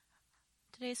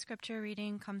Today's scripture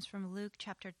reading comes from Luke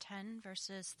chapter 10,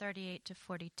 verses 38 to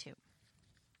 42.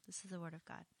 This is the word of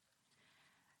God.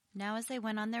 Now as they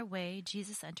went on their way,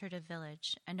 Jesus entered a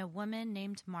village, and a woman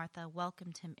named Martha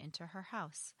welcomed him into her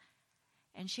house.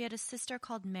 And she had a sister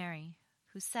called Mary,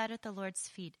 who sat at the Lord's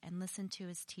feet and listened to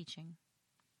his teaching.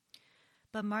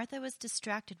 But Martha was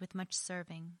distracted with much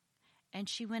serving, and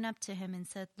she went up to him and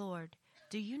said, "Lord,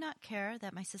 do you not care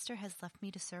that my sister has left me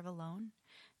to serve alone?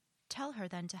 Tell her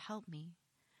then to help me."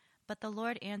 But the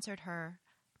Lord answered her,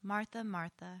 "Martha,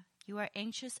 Martha, you are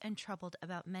anxious and troubled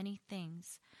about many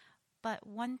things, but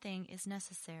one thing is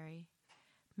necessary.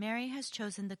 Mary has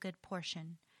chosen the good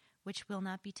portion, which will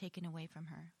not be taken away from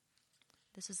her."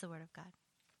 This is the word of God.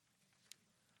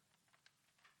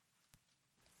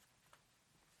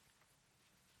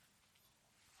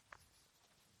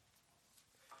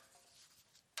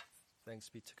 Thanks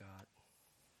be to God.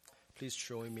 Please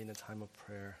join me in a time of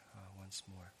prayer once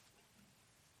more.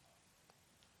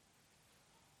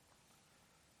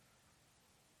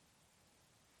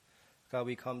 God,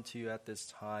 we come to you at this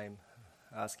time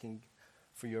asking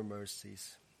for your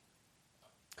mercies.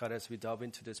 God, as we delve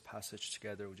into this passage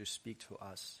together, would you speak to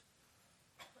us?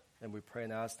 And we pray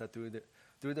and ask that through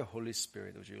the Holy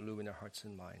Spirit, would you illumine our hearts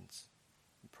and minds.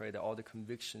 We pray that all the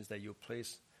convictions that you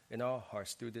place in our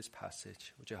hearts through this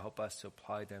passage, would you help us to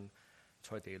apply them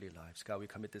to our daily lives. God, we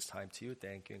commit this time to you.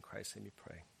 Thank you in Christ's name we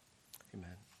pray.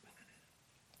 Amen.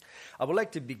 I would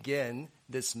like to begin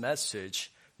this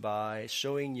message by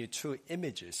showing you two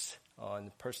images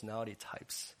on personality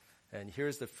types. And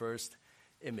here's the first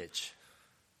image.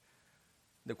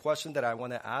 The question that I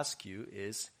want to ask you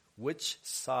is, which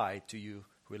side do you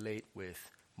relate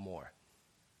with more?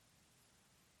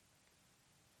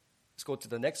 Let's go to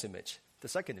the next image, the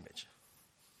second image.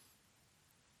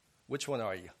 Which one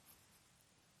are you?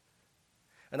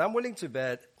 And I'm willing to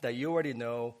bet that you already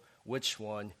know which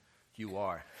one you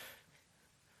are.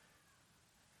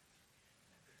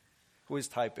 Who is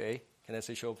type A? Can I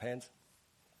say show of hands?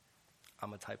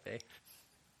 I'm a type A.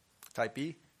 Type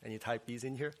B? Any type Bs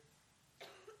in here?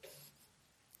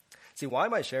 See, why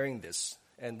am I sharing this?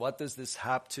 And what does this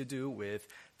have to do with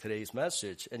today's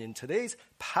message? And in today's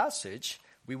passage,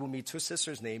 we will meet two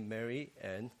sisters named Mary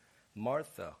and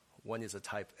Martha. One is a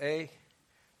type A.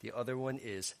 The other one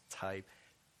is type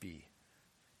B.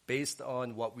 Based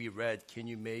on what we read, can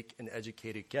you make an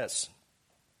educated guess?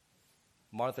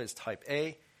 Martha is type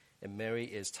A, and Mary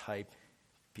is type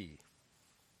B.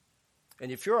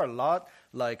 And if you're a lot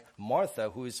like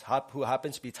Martha, who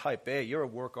happens to be type A, you're a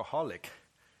workaholic.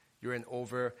 You're an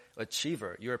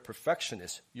overachiever. You're a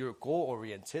perfectionist. You're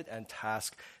goal-oriented and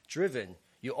task-driven.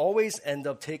 You always end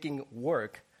up taking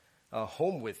work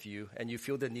home with you, and you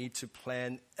feel the need to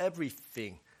plan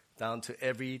everything down to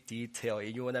every detail.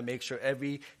 And you want to make sure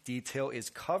every detail is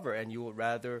covered, and you would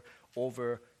rather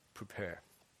over-prepare.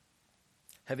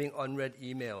 Having unread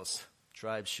emails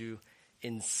drives you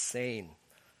insane.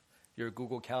 Your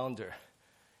Google Calendar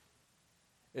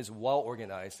is well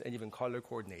organized and even color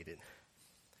coordinated.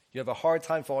 You have a hard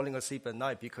time falling asleep at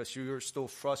night because you're still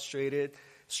frustrated,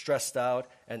 stressed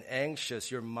out, and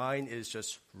anxious. Your mind is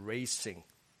just racing.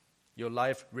 Your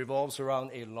life revolves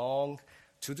around a long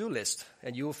to-do list,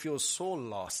 and you will feel so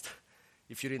lost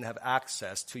if you didn't have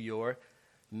access to your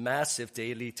massive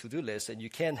daily to-do list, and you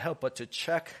can't help but to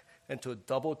check and to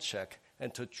double check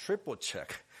and to triple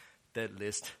check that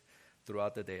list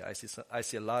throughout the day. I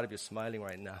see a lot of you smiling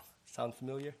right now. Sound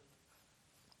familiar?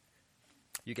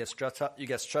 You get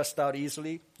stressed out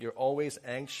easily. You're always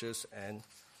anxious and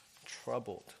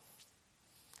troubled.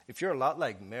 If you're a lot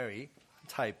like Mary,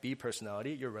 type B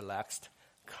personality, you're relaxed,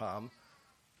 calm,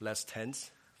 less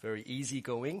tense, very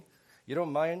easygoing. You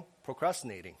don't mind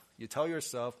procrastinating. You tell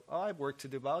yourself, I have work to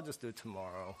do, but I'll just do it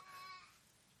tomorrow.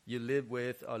 You live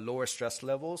with lower stress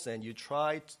levels, and you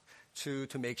try to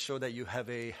make sure that you have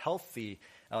a healthy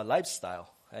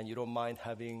lifestyle, and you don't mind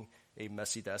having a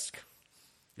messy desk.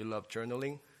 You love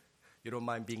journaling. You don't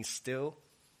mind being still.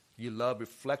 You love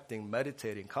reflecting,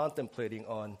 meditating, contemplating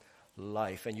on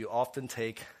life, and you often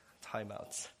take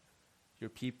timeouts. You're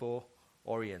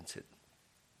people-oriented.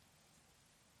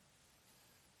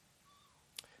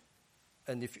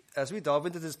 And as we delve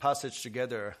into this passage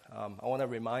together, I want to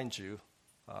remind you,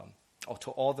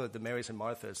 to all the Marys and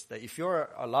Marthas, that if you're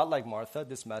a lot like Martha,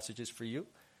 this message is for you.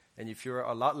 And if you're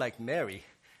a lot like Mary,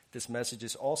 this message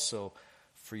is also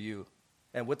for you.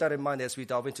 And with that in mind, as we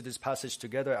delve into this passage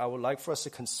together, I would like for us to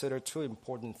consider two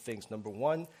important things. Number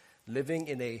one, living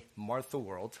in a Martha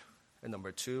world. And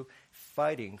number two,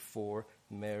 fighting for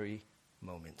Mary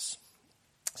moments.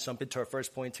 Jump into our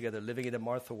first point together, living in a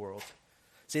Martha world.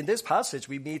 See, in this passage,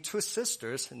 we meet two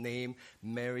sisters named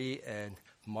Mary and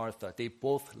Martha. They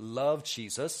both love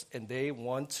Jesus and they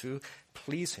want to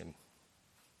please him.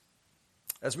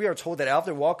 As we are told that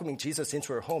after welcoming Jesus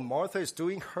into her home, Martha is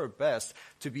doing her best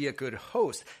to be a good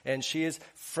host, and she is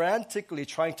frantically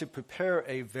trying to prepare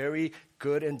a very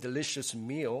good and delicious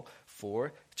meal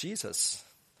for Jesus.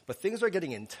 But things are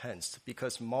getting intense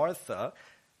because Martha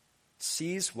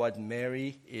sees what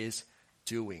Mary is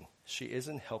doing. She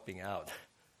isn't helping out.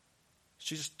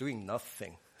 She's just doing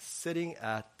nothing, sitting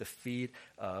at the feet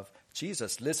of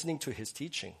Jesus, listening to his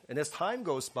teaching. And as time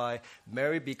goes by,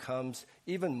 Mary becomes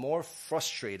even more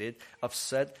frustrated,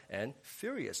 upset, and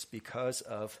furious because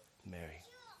of Mary.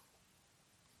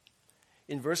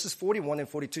 In verses 41 and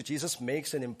 42, Jesus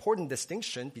makes an important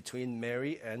distinction between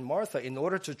Mary and Martha in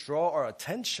order to draw our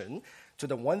attention to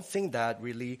the one thing that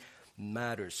really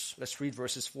matters. Let's read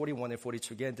verses 41 and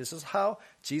 42 again. This is how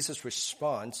Jesus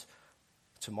responds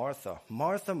to Martha.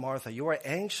 Martha, Martha, you are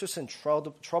anxious and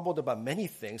troubled about many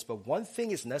things, but one thing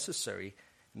is necessary.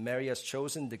 Mary has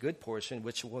chosen the good portion,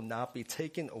 which will not be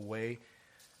taken away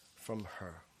from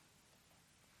her.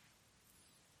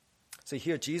 So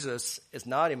here Jesus is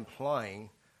not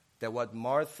implying that what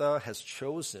Martha has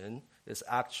chosen is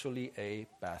actually a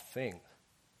bad thing.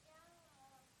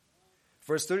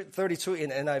 Verse 32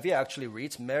 in NIV actually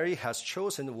reads, Mary has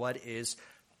chosen what is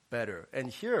better. And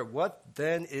here, what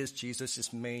then is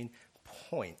Jesus' main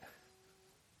point?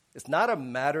 It's not a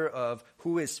matter of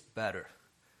who is better.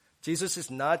 Jesus is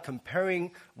not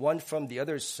comparing one from the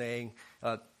other, saying,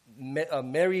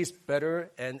 Mary is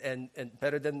better and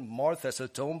better than Martha, so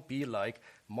don't be like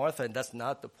Martha. And that's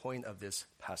not the point of this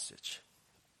passage.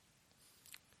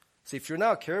 See, if you're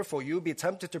not careful, you'll be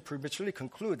tempted to prematurely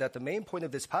conclude that the main point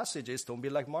of this passage is don't be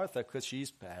like Martha because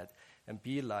she's bad, and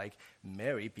be like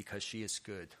Mary because she is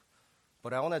good.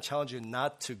 But I want to challenge you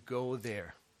not to go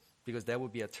there, because that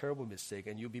would be a terrible mistake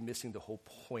and you'll be missing the whole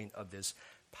point of this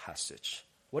passage.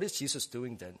 What is Jesus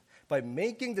doing then? By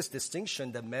making this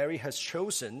distinction that Mary has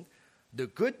chosen the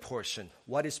good portion,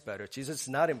 what is better, Jesus is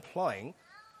not implying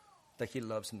that he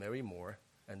loves Mary more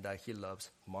and that he loves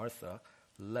Martha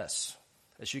less.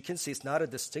 As you can see, it's not a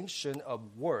distinction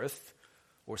of worth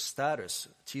or status.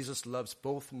 Jesus loves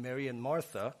both Mary and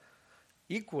Martha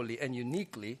equally and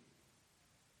uniquely.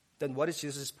 Then what is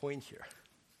Jesus' point here?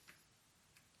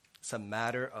 It's a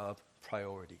matter of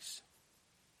priorities.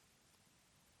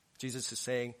 Jesus is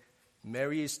saying,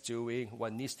 Mary is doing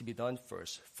what needs to be done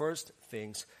first. First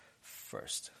things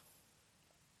first.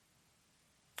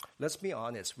 Let's be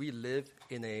honest, we live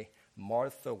in a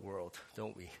Martha world,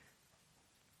 don't we?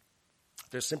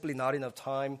 There's simply not enough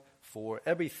time for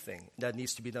everything that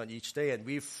needs to be done each day. And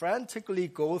we frantically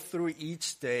go through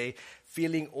each day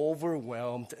feeling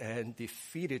overwhelmed and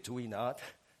defeated, do we not?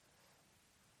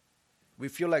 We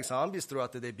feel like zombies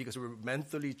throughout the day because we're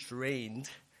mentally drained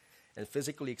and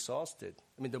physically exhausted.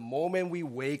 I mean, the moment we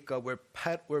wake up,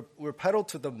 we're pedal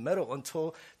to the metal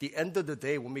until the end of the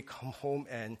day when we come home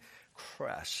and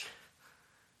crash.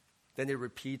 Then it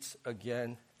repeats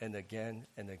again and again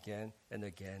and again and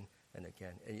again and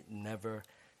again, and it never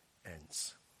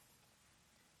ends.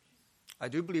 I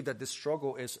do believe that this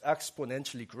struggle is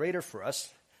exponentially greater for us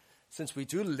since we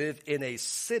do live in a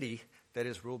city that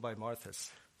is ruled by Marthas.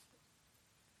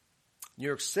 New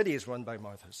York City is run by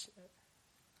Marthas.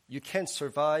 You can't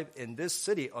survive in this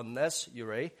city unless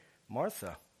you're a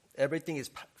Martha. Everything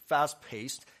is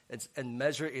fast-paced and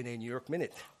measured in a New York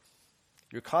minute.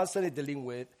 You're constantly dealing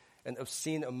with an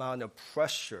obscene amount of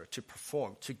pressure to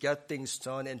perform, to get things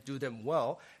done and do them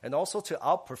well, and also to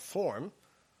outperform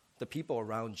the people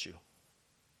around you.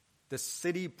 The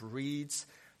city breeds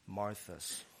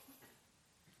Marthas.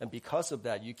 And because of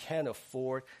that, you can't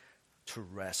afford to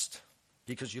rest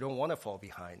because you don't want to fall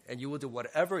behind. And you will do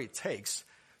whatever it takes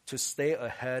to stay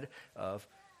ahead of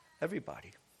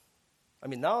everybody. I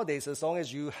mean, nowadays, as long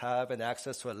as you have an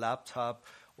access to a laptop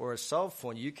or a cell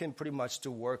phone, you can pretty much do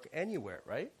work anywhere,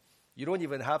 right? You don't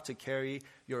even have to carry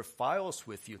your files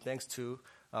with you thanks to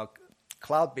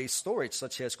cloud-based storage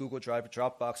such as Google Drive,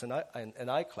 Dropbox, and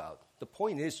iCloud. The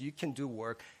point is you can do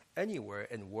work anywhere,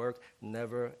 and work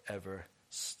never, ever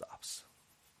stops.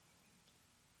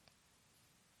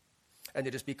 And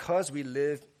it is because we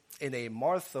live in a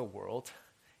Martha world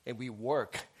and we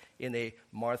work in a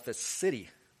Martha city,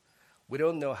 we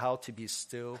don't know how to be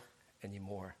still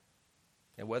anymore.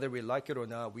 And whether we like it or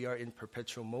not, we are in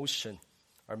perpetual motion.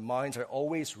 Our minds are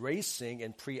always racing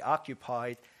and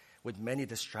preoccupied with many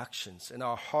distractions. And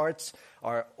our hearts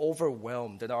are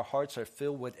overwhelmed, and our hearts are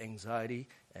filled with anxiety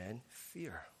and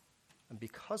fear. And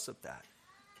because of that,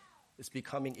 it's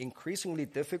becoming increasingly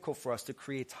difficult for us to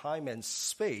create time and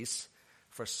space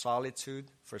for solitude,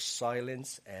 for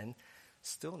silence, and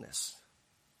stillness.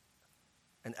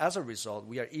 And as a result,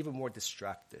 we are even more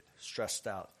distracted, stressed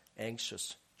out,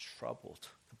 anxious, troubled.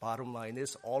 The bottom line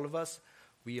is, all of us,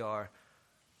 we are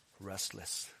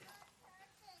restless.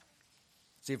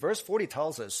 See, verse 40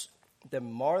 tells us that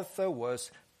Martha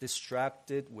was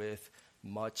distracted with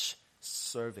much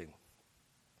serving.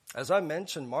 As I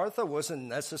mentioned, Martha wasn't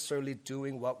necessarily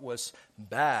doing what was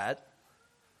bad,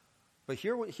 but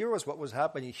here was what was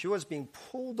happening. She was being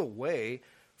pulled away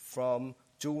from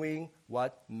doing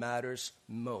what matters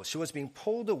most. She was being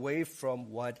pulled away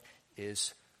from what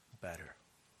is better.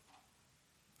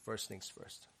 First things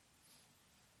first.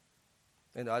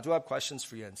 And I do have questions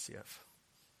for you, NCF.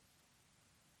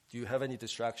 Do you have any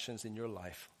distractions in your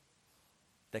life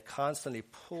that constantly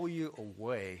pull you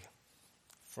away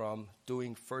from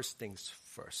doing first things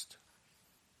first?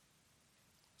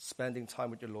 Spending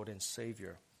time with your Lord and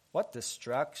Savior. What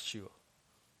distracts you?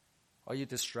 Are you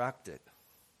distracted?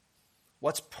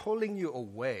 What's pulling you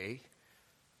away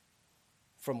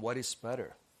from what is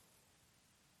better?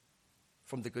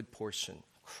 From the good portion,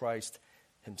 Christ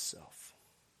himself.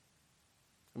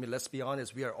 I mean, let's be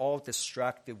honest, we are all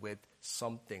distracted with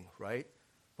something, right?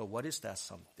 But what is that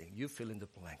something? You fill in the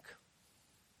blank.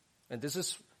 And this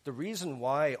is the reason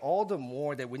why all the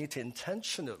more that we need to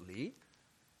intentionally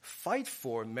fight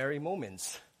for merry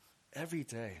moments every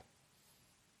day.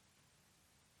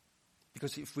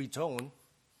 Because if we don't,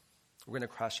 we're going to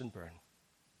crash and burn.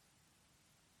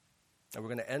 And we're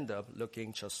going to end up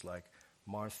looking just like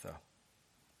Martha.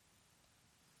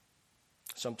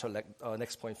 Jump to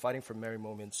next point, fighting for merry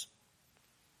moments.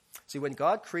 See, when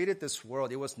God created this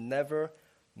world, it was never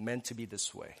meant to be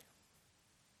this way.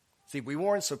 See, we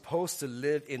weren't supposed to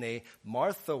live in a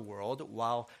Martha world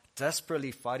while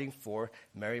desperately fighting for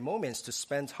merry moments to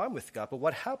spend time with God. But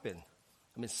what happened?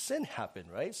 I mean, sin happened,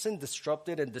 right? Sin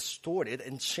disrupted and distorted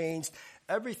and changed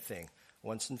everything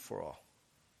once and for all.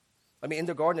 I mean, in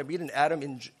the Garden of Eden, Adam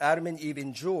and Eve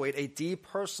enjoyed a deep,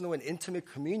 personal, and intimate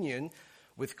communion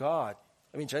with God.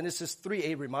 I mean, Genesis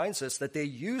 3:8 reminds us that they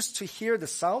used to hear the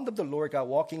sound of the Lord God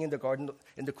walking in the garden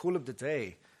in the cool of the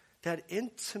day. That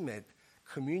intimate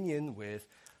communion with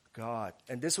God.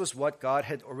 And this was what God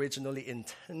had originally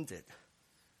intended.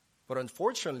 But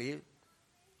unfortunately,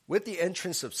 with the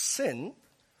entrance of sin,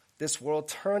 this world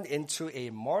turned into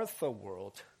a Martha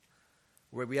world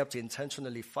where we have to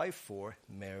intentionally fight for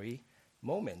merry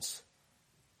moments,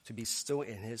 to be still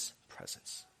in his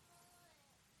presence.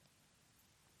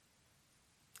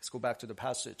 Let's go back to the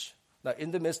passage. Now, in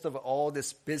the midst of all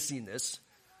this busyness,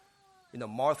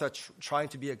 Martha trying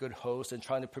to be a good host and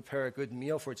trying to prepare a good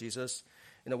meal for Jesus,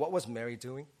 what was Mary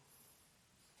doing?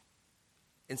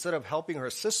 Instead of helping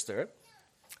her sister,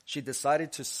 she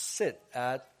decided to sit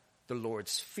at the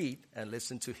Lord's feet and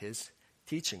listen to his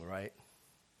teaching, right?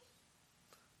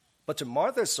 But to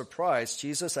Martha's surprise,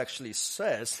 Jesus actually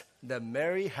says that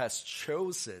Mary has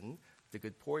chosen the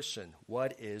good portion,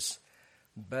 what is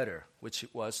better, which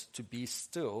was to be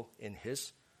still in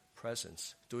his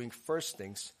presence, doing first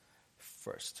things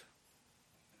first.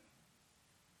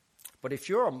 But if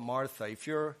you're a Martha, if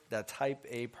you're that type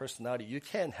A personality, you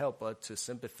can't help but to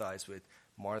sympathize with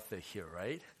Martha here,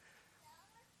 right?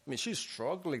 I mean, she's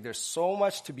struggling. There's so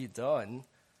much to be done,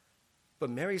 but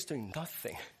Mary's doing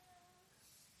nothing.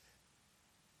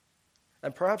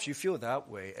 And perhaps you feel that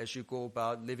way as you go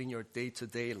about living your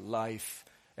day-to-day life.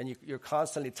 And you're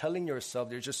constantly telling yourself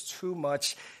there's just too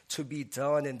much to be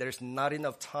done and there's not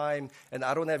enough time and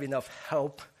I don't have enough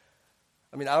help.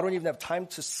 I mean, I don't even have time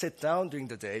to sit down during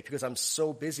the day because I'm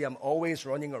so busy. I'm always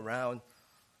running around.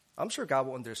 I'm sure God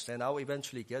will understand. I'll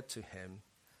eventually get to him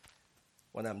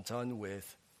when I'm done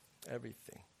with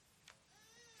everything.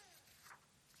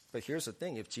 But here's the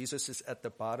thing. If Jesus is at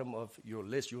the bottom of your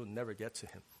list, you will never get to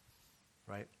him,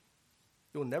 right?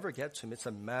 You'll never get to him. It's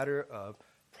a matter of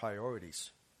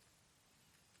priorities.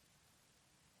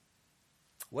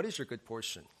 What is your good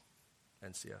portion,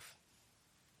 NCF?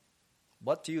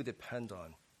 What do you depend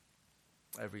on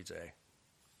every day?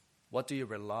 What do you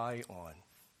rely on?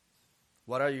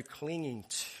 What are you clinging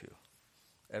to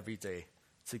every day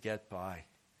to get by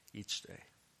each day?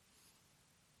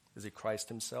 Is it Christ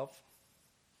himself?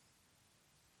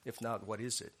 If not, what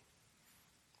is it?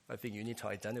 I think you need to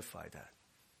identify that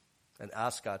and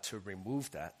ask God to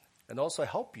remove that and also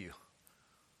help you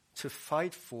to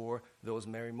fight for those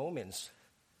merry moments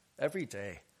every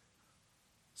day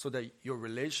so that your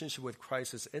relationship with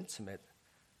Christ is intimate.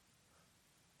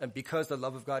 And because the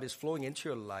love of God is flowing into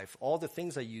your life, all the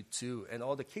things that you do and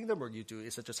all the kingdom work you do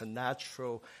is just a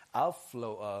natural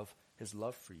outflow of his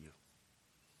love for you.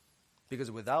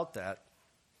 Because without that,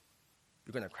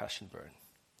 you're going to crash and burn.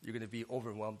 You're going to be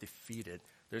overwhelmed, defeated,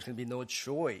 There's going to be no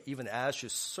joy even as you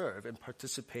serve and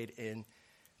participate in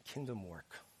kingdom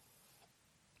work.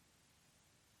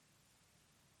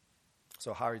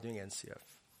 So how are you doing, NCF?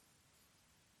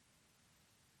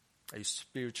 Are you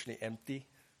spiritually empty?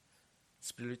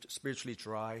 Spiritually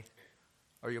dry?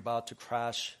 Are you about to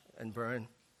crash and burn?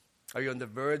 Are you on the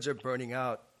verge of burning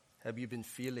out? Have you been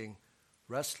feeling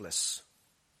restless?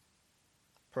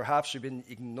 Perhaps you've been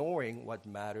ignoring what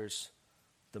matters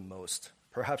the most.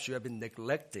 Perhaps you have been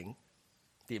neglecting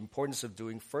the importance of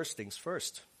doing first things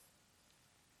first.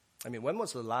 I mean, when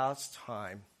was the last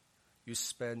time you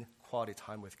spent quality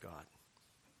time with God?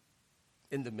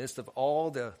 In the midst of all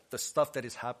the stuff that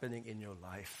is happening in your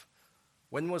life,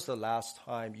 when was the last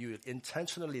time you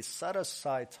intentionally set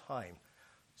aside time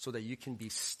so that you can be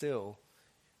still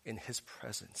in His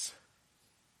presence?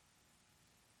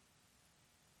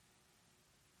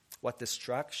 What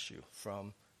distracts you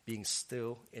from being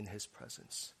still in His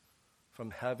presence,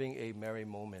 from having a merry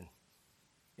moment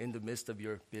in the midst of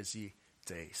your busy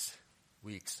days,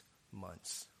 weeks,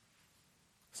 months?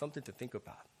 Something to think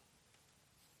about.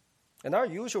 And our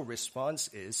usual response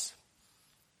is,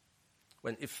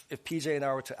 if PJ and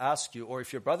I were to ask you, or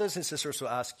if your brothers and sisters will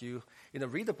ask you,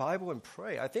 read the Bible and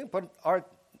pray. I think, but our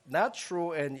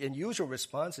natural and usual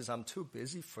response is, I'm too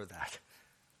busy for that.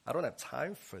 I don't have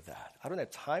time for that. I don't have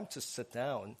time to sit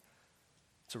down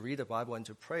to read the Bible and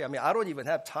to pray. I mean, I don't even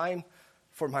have time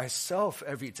for myself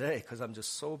every day because I'm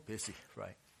just so busy,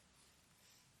 right?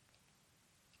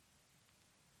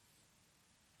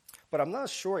 But I'm not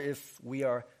sure if we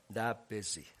are that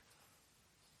busy.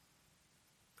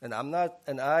 And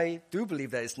I do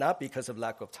believe that it's not because of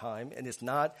lack of time, and it's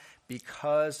not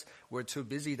because we're too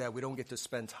busy that we don't get to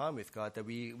spend time with God, that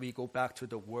we go back to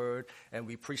the Word and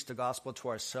we preach the gospel to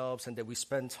ourselves, and that we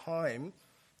spend time,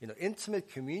 intimate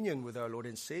communion with our Lord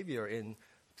and Savior in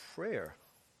prayer.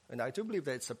 And I do believe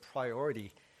that it's a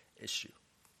priority issue.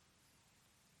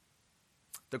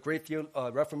 The great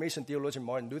Reformation theologian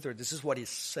Martin Luther, this is what he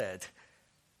said: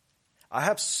 I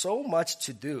have so much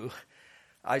to do,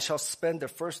 I shall spend the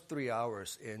first 3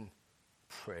 hours in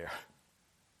prayer.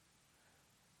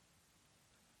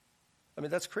 I mean,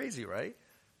 that's crazy, right?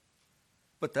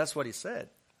 But that's what he said.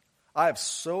 I have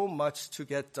so much to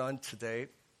get done today.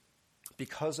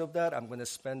 Because of that, I'm going to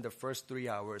spend the first 3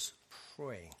 hours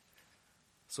praying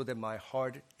so that my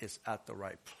heart is at the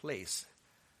right place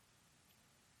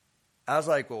as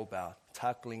I go about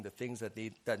tackling the things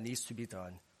that needs to be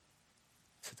done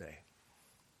today.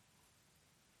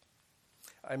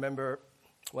 I remember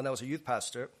when I was a youth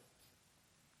pastor,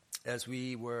 as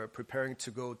we were preparing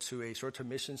to go to a short-term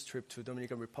missions trip to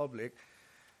Dominican Republic.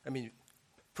 I mean,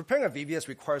 preparing a VBS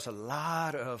requires a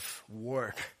lot of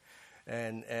work,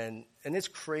 and it's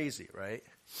crazy, right?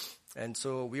 And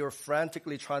so we were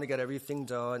frantically trying to get everything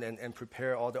done and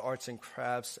prepare all the arts and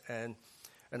crafts. And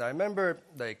I remember,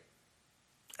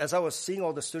 as I was seeing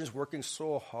all the students working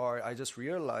so hard, I just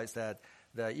realized that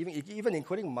even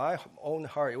including my own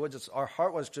heart, our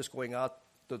heart was just going out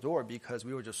the door because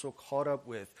we were just so caught up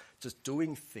with just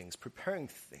doing things, preparing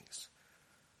things.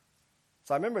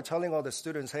 So I remember telling all the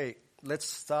students, hey, let's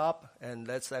stop and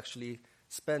let's actually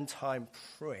spend time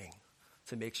praying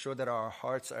to make sure that our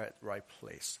hearts are at the right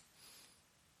place.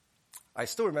 I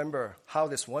still remember how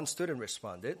this one student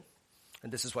responded,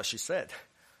 and this is what she said: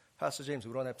 Pastor James,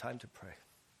 we don't have time to pray.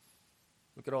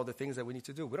 Look at all the things that we need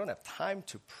to do. We don't have time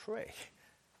to pray.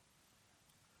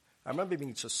 I remember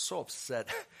being just so upset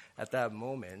at that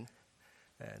moment.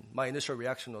 And my initial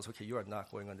reaction was, okay, you are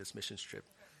not going on this mission trip.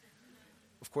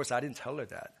 Of course, I didn't tell her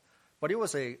that. But it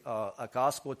was a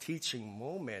gospel teaching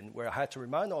moment where I had to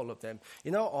remind all of them,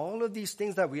 all of these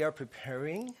things that we are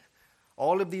preparing,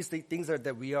 all of these things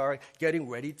that we are getting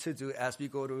ready to do as we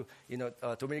go to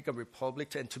Dominican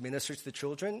Republic and to minister to the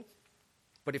children.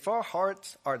 But if our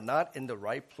hearts are not in the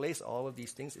right place, all of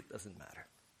these things, it doesn't matter.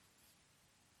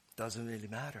 Doesn't really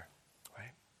matter,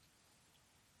 right?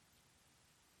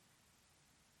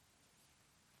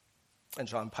 And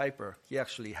John Piper, he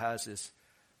actually has this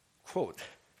quote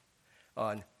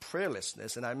on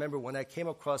prayerlessness. And I remember when I came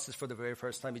across this for the very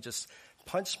first time, he just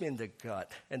punched me in the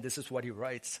gut. And this is what he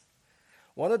writes: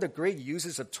 one of the great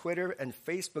uses of Twitter and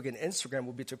Facebook and Instagram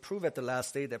will be to prove at the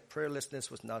last day that prayerlessness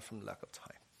was not from lack of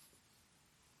time.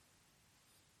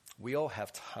 We all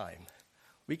have time.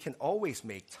 We can always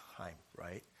make time,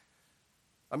 right?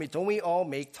 I mean, don't we all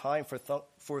make time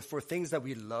for things that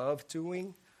we love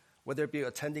doing, whether it be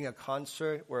attending a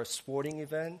concert or a sporting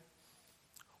event,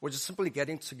 or just simply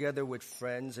getting together with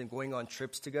friends and going on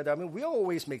trips together? I mean, we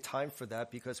always make time for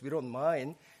that because we don't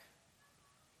mind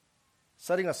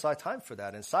setting aside time for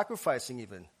that and sacrificing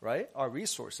even, right, our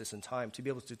resources and time to be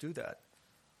able to do that.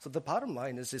 So the bottom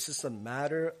line is this is a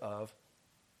matter of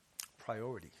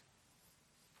priority.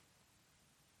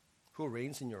 Who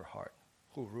reigns in your heart?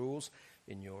 Who rules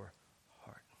in your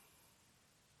heart?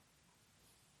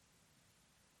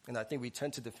 And I think we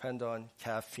tend to depend on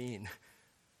caffeine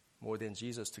more than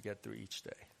Jesus to get through each day.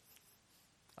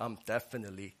 I'm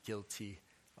definitely guilty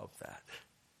of that.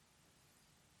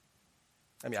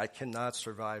 I mean, I cannot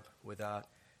survive without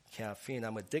caffeine.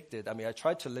 I'm addicted. I mean, I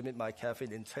try to limit my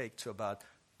caffeine intake to about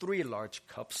 3 large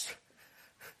cups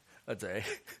a day.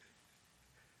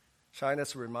 Shine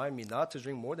has to remind me not to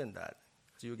drink more than that,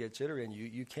 because you get jittery and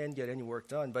you can't get any work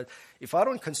done. But if I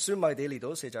don't consume my daily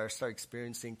dosage, I start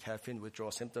experiencing caffeine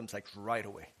withdrawal symptoms like right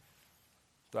away.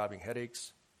 Throbbing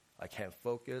headaches, I can't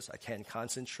focus, I can't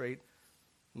concentrate.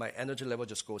 My energy level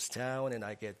just goes down and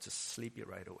I get just sleepy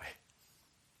right away.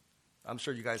 I'm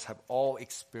sure you guys have all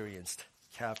experienced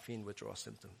caffeine withdrawal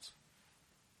symptoms.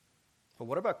 But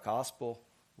what about gospel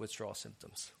withdrawal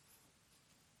symptoms?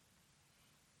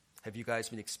 Have you guys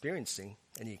been experiencing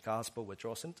any gospel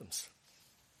withdrawal symptoms?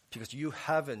 Because you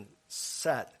haven't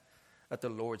sat at the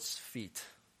Lord's feet,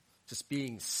 just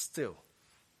being still,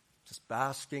 just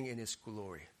basking in His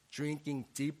glory, drinking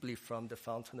deeply from the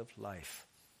fountain of life.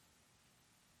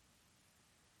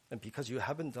 And because you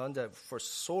haven't done that for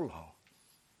so long,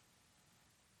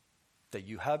 that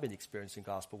you have been experiencing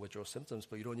gospel withdrawal symptoms,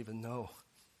 but you don't even know.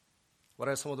 What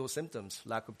are some of those symptoms?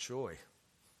 Lack of joy,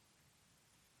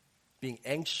 being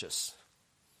anxious.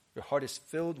 Your heart is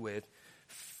filled with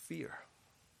fear.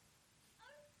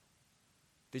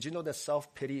 Did you know that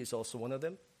self-pity is also one of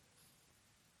them?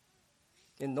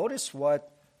 And notice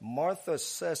what Martha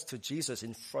says to Jesus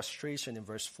in frustration in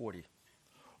verse 40.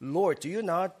 Lord, do you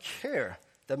not care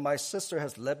that my sister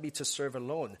has led me to serve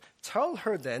alone? Tell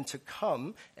her then to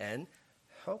come and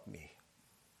help me.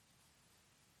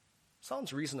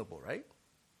 Sounds reasonable, right?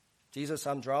 Jesus,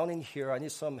 I'm drowning here. I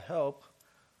need some help.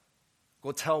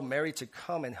 Go tell Mary to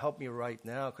come and help me right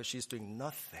now because she's doing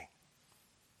nothing.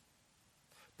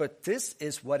 But this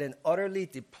is what an utterly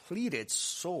depleted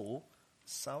soul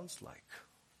sounds like.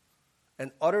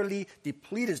 An utterly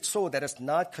depleted soul that has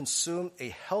not consumed a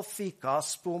healthy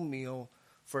gospel meal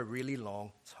for a really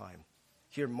long time.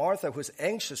 Here, Martha, who is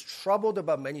anxious, troubled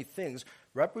about many things,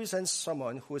 represents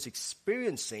someone who is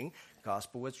experiencing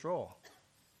gospel withdrawal.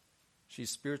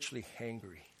 She's spiritually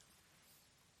hangry.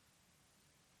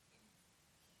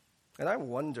 And I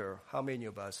wonder how many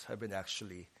of us have been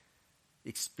actually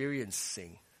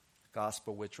experiencing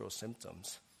gospel withdrawal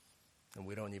symptoms, and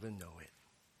we don't even know it.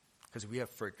 Because we have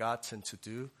forgotten to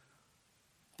do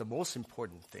the most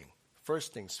important thing.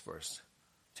 First things first,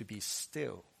 to be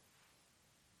still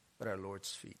at our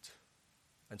Lord's feet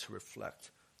and to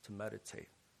reflect, to meditate,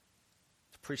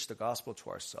 to preach the gospel to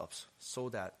ourselves so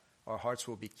that our hearts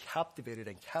will be captivated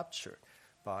and captured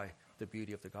by the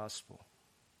beauty of the gospel.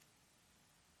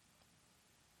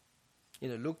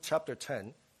 Luke chapter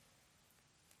 10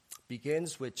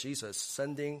 begins with Jesus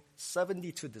sending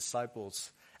 72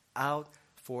 disciples out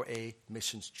for a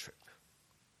missions trip.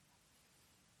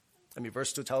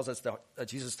 Verse 2 tells us that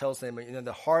Jesus tells them,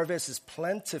 the harvest is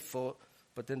plentiful,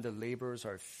 but then the laborers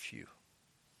are few.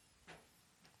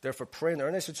 Therefore, pray in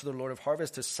earnestly to the Lord of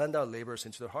harvest to send out laborers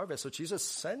into the harvest. So Jesus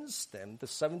sends them, the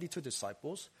 72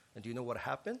 disciples, and do you know what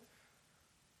happened?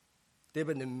 They have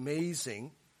an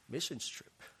amazing missions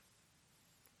trip.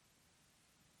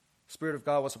 Spirit of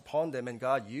God was upon them, and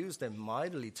God used them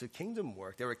mightily to kingdom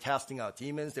work. They were casting out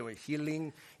demons. They were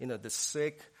healing, the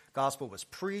sick. Gospel was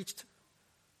preached.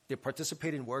 They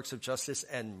participated in works of justice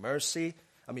and mercy.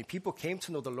 People came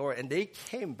to know the Lord, and they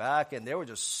came back, and they were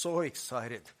just so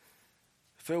excited,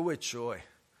 filled with joy.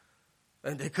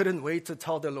 And they couldn't wait to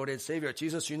tell their Lord and Savior,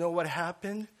 Jesus, you know what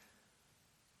happened?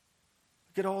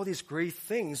 Look at all these great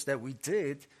things that we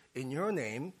did in your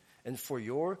name and for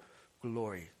your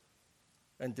glory.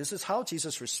 And this is how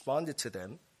Jesus responded to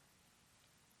them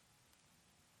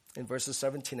in verses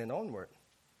 17 and onward.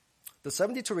 The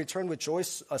 72 returned with joy,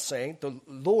 saying, the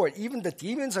Lord, even the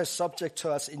demons are subject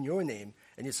to us in your name.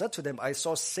 And he said to them, I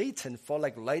saw Satan fall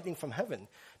like lightning from heaven.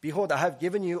 Behold, I have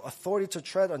given you authority to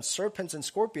tread on serpents and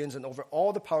scorpions and over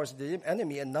all the powers of the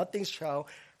enemy, and nothing shall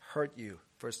hurt you.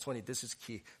 Verse 20, this is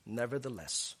key.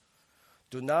 Nevertheless,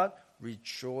 do not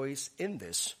rejoice in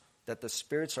this, that the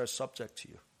spirits are subject to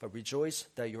you, but rejoice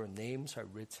that your names are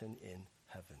written in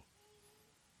heaven.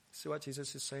 See what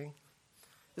Jesus is saying?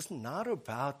 It's not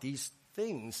about these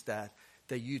things that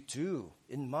you do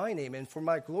in my name and for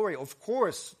my glory. Of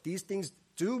course, these things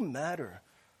do matter.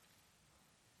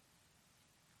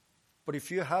 But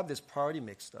if you have this priority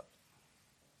mixed up,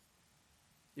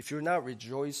 if you're not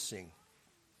rejoicing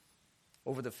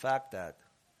over the fact that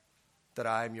that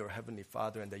I am your heavenly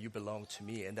Father and that you belong to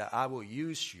me and that I will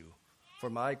use you for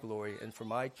my glory and for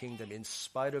my kingdom in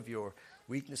spite of your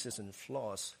weaknesses and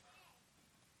flaws.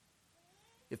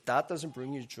 If that doesn't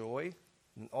bring you joy,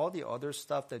 then all the other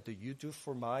stuff that you do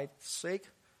for my sake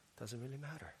doesn't really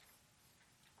matter.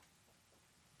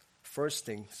 First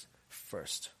things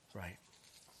first, right?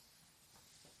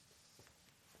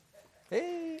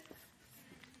 Hey.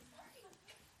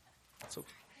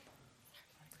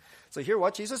 So here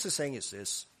what Jesus is saying is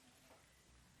this.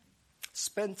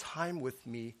 Spend time with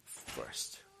me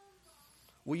first.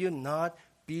 Will you not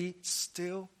be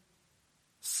still?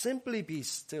 Simply be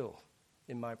still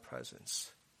in my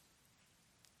presence.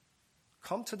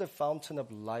 Come to the fountain of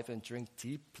life and drink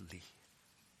deeply.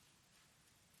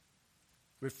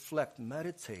 Reflect,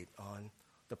 meditate on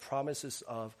the promises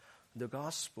of the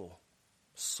gospel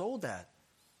so that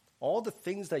all the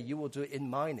things that you will do in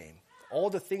my name, all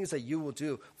the things that you will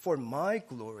do for my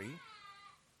glory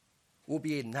will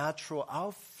be a natural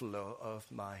outflow of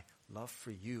my love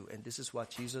for you. And this is what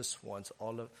Jesus wants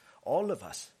all of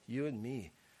us, you and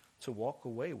me, to walk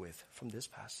away with from this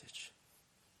passage.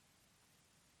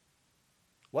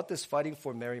 What does fighting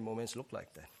for Mary moments look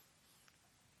like then?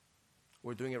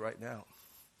 We're doing it right now.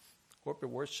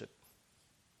 Corporate worship,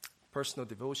 personal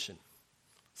devotion.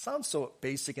 Sounds so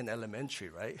basic and elementary,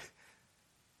 right?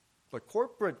 But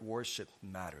corporate worship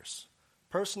matters.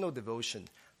 Personal devotion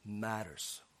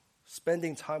matters.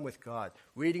 Spending time with God,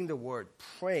 reading the Word,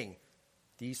 praying,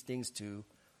 these things do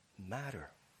matter.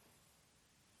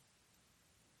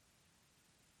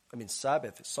 I mean,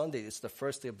 Sabbath, Sunday is the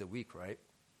first day of the week, right?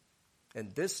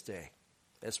 And this day,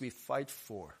 as we fight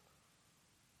for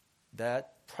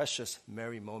that precious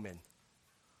Mary moment,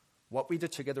 what we do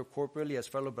together corporately as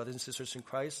fellow brothers and sisters in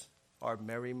Christ, our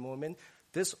Mary moment,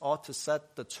 this ought to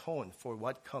set the tone for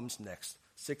what comes next.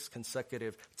 6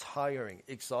 consecutive, tiring,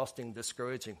 exhausting,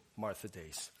 discouraging Martha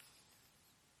days.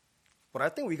 But I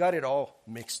think we got it all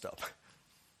mixed up.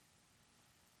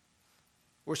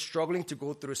 We're struggling to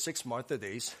go through 6 Martha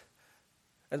days.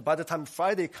 And by the time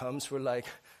Friday comes, we're like,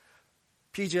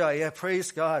 PGI, yeah,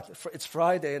 praise God. It's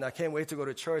Friday and I can't wait to go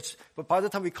to church. But by the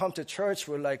time we come to church,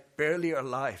 we're like barely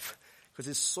alive. Because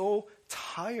it's so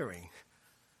tiring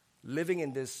living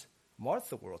in this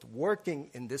Martha world,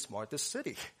 working in this Martha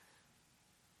city.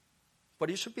 But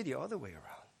it should be the other way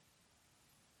around.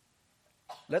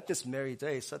 Let this Mary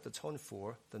day set the tone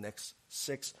for the next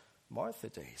 6 Martha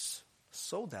days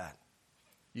so that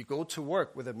you go to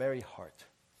work with a merry heart,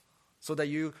 so that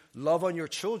you love on your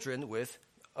children with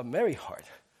a merry heart,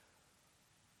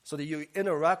 so that you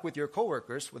interact with your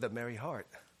coworkers with a merry heart.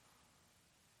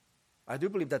 I do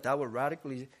believe that will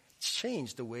radically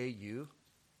change the way you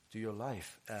do your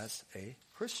life as a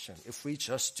Christian if we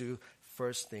just do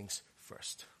first things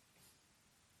first.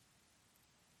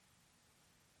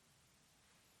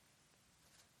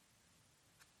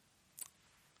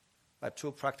 I have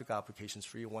 2 practical applications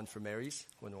for you, one for Mary's,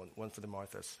 one for the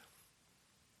Marthas.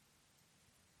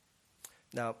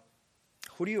 Now,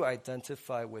 who do you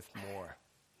identify with more?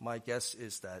 My guess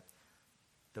is that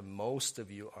the most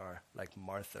of you are like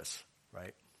Marthas,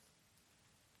 right?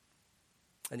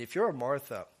 And if you're a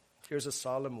Martha, here's a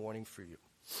solemn warning for you.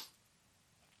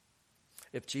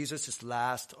 If Jesus is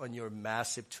last on your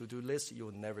massive to-do list, you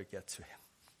will never get to him.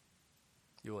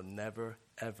 You will never,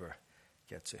 ever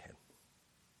get to him.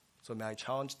 So my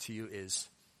challenge to you is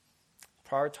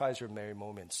prioritize your merry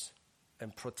moments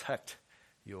and protect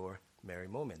your merry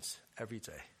moments every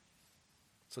day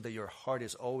so that your heart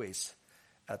is always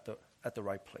at the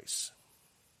right place.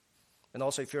 And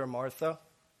also, if you're a Martha,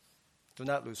 do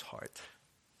not lose heart.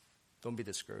 Don't be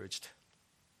discouraged.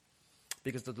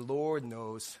 Because the Lord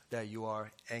knows that you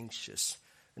are anxious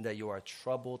and that you are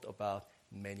troubled about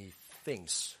many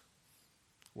things,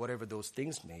 whatever those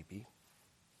things may be.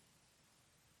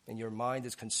 And your mind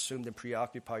is consumed and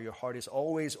preoccupied. Your heart is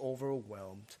always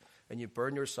overwhelmed. And you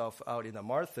burn yourself out in a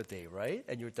Martha day, right?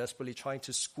 And you're desperately trying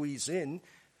to squeeze in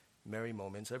merry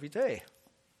moments every day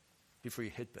before you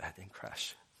hit bed and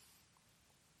crash.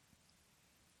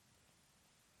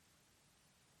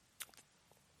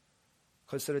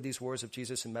 Consider these words of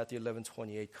Jesus in Matthew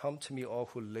 11:28. Come to me, all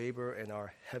who labor and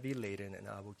are heavy laden, and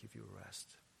I will give you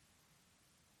rest.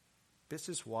 This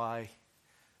is why,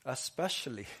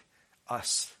 especially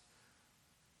us,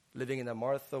 living in a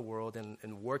Martha world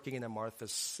and working in a Martha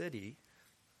city,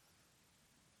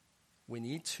 we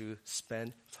need to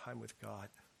spend time with God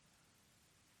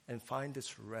and find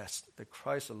this rest that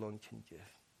Christ alone can give.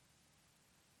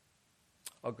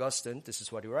 Augustine, this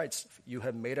is what he writes, you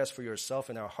have made us for yourself,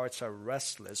 and our hearts are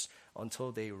restless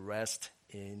until they rest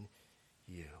in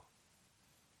you.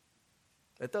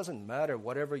 It doesn't matter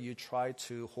whatever you try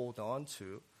to hold on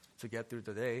to get through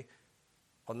the day.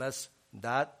 Unless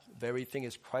that very thing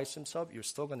is Christ himself, you're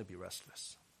still going to be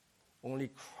restless.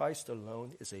 Only Christ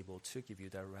alone is able to give you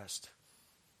that rest.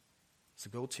 So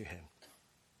go to him.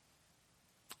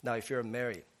 Now, if you're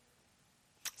married,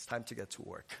 it's time to get to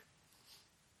work.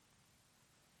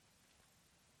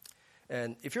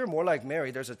 And if you're more like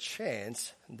Mary, there's a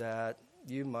chance that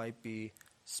you might be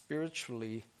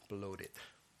spiritually bloated.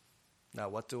 Now,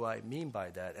 what do I mean by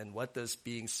that? And what does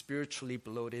being spiritually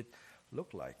bloated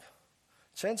look like?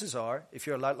 Chances are, if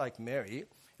you're a lot like Mary,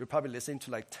 you're probably listening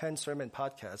to like 10 sermon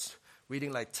podcasts,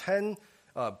 reading like 10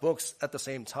 books at the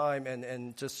same time,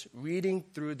 and just reading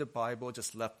through the Bible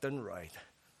just left and right.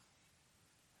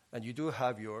 And you do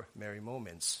have your Mary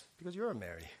moments, because you're a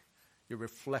Mary. You're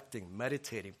reflecting,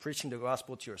 meditating, preaching the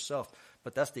gospel to yourself,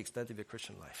 but that's the extent of your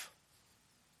Christian life.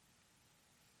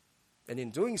 And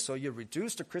in doing so, you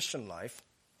reduce the Christian life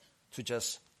to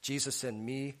just Jesus and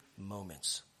me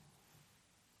moments.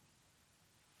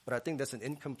 But I think that's an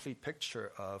incomplete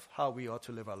picture of how we ought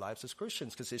to live our lives as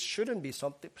Christians, because it shouldn't be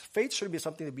something, faith shouldn't be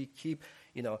something that we keep,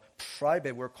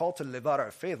 private. We're called to live out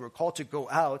our faith. We're called to go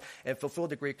out and fulfill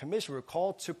the Great Commission. We're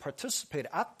called to participate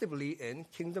actively in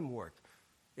kingdom work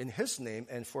in his name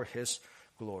and for his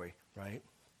glory, right?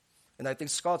 And I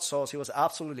think Scott Sauls, he was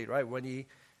absolutely right when he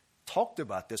talked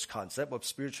about this concept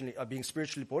of being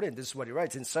spiritually bloated. This is what he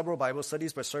writes. In several Bible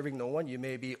studies, by serving no one, you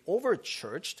may be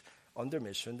over-churched,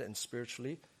 under-missioned, and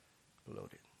spiritually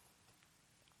bloated.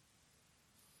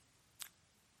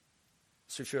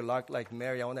 So if you're like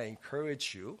Mary, I want to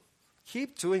encourage you,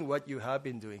 keep doing what you have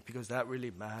been doing, because that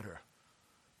really matters.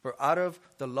 But out of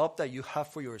the love that you have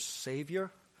for your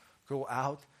Savior, go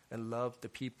out and love the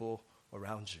people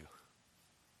around you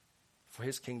for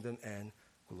his kingdom and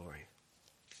glory.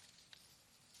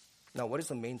 Now, what is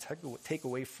the main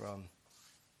takeaway from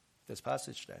this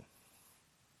passage then?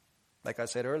 Like I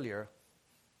said earlier,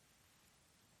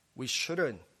 we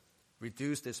shouldn't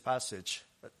reduce this passage,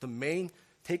 the main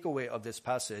takeaway of this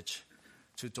passage,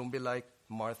 to don't be like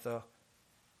Martha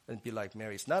and be like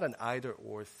Mary. It's not an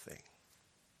either-or thing.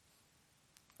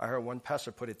 I heard one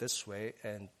pastor put it this way,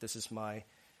 and this is my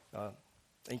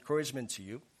encouragement to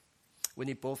you. We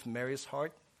need both Mary's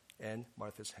heart and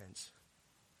Martha's hands.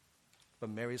 But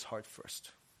Mary's heart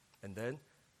first, and then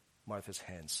Martha's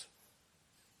hands.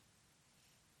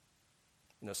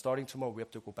 Starting tomorrow, we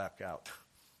have to go back out,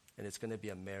 and it's going to be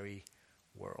a Mary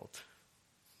world.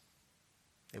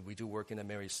 And we do work in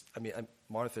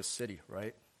Martha's city,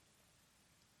 right?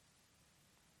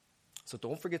 So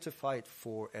don't forget to fight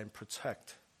for and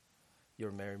protect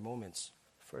your Mary moments.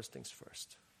 First things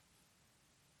first.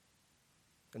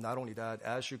 And not only that,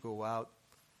 as you go out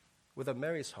with a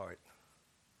Mary's heart,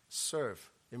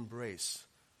 serve, embrace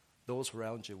those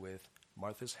around you with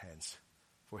Martha's hands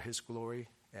for his glory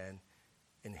and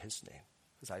in his name.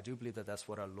 Because I do believe that that's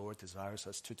what our Lord desires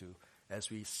us to do as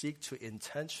we seek to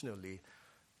intentionally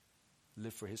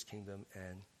live for his kingdom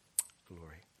and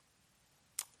glory.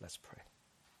 Let's pray.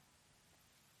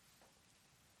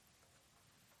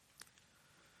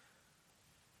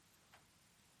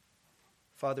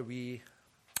 Father, we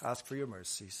ask for your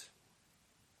mercies.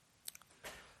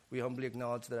 We humbly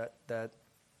acknowledge that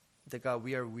God,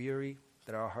 we are weary,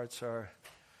 that our hearts are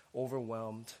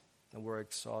overwhelmed, and we're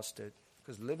exhausted.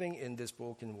 Because living in this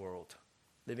broken world,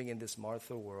 living in this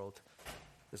Martha world,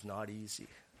 is not easy.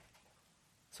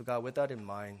 So God, with that in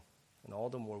mind, and all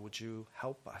the more, would you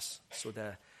help us so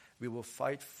that we will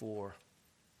fight for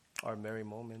our Mary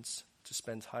moments, to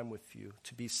spend time with you,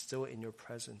 to be still in your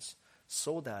presence,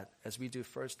 so that as we do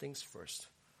first things first,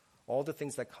 all the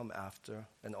things that come after,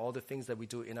 and all the things that we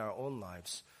do in our own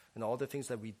lives, and all the things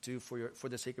that we do for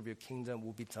the sake of your kingdom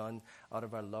will be done out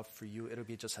of our love for you. It'll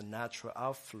be just a natural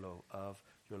outflow of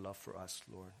your love for us,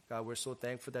 Lord. God, we're so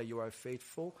thankful that you are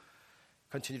faithful.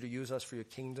 Continue to use us for your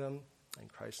kingdom. In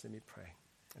Christ's name we pray.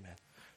 Amen.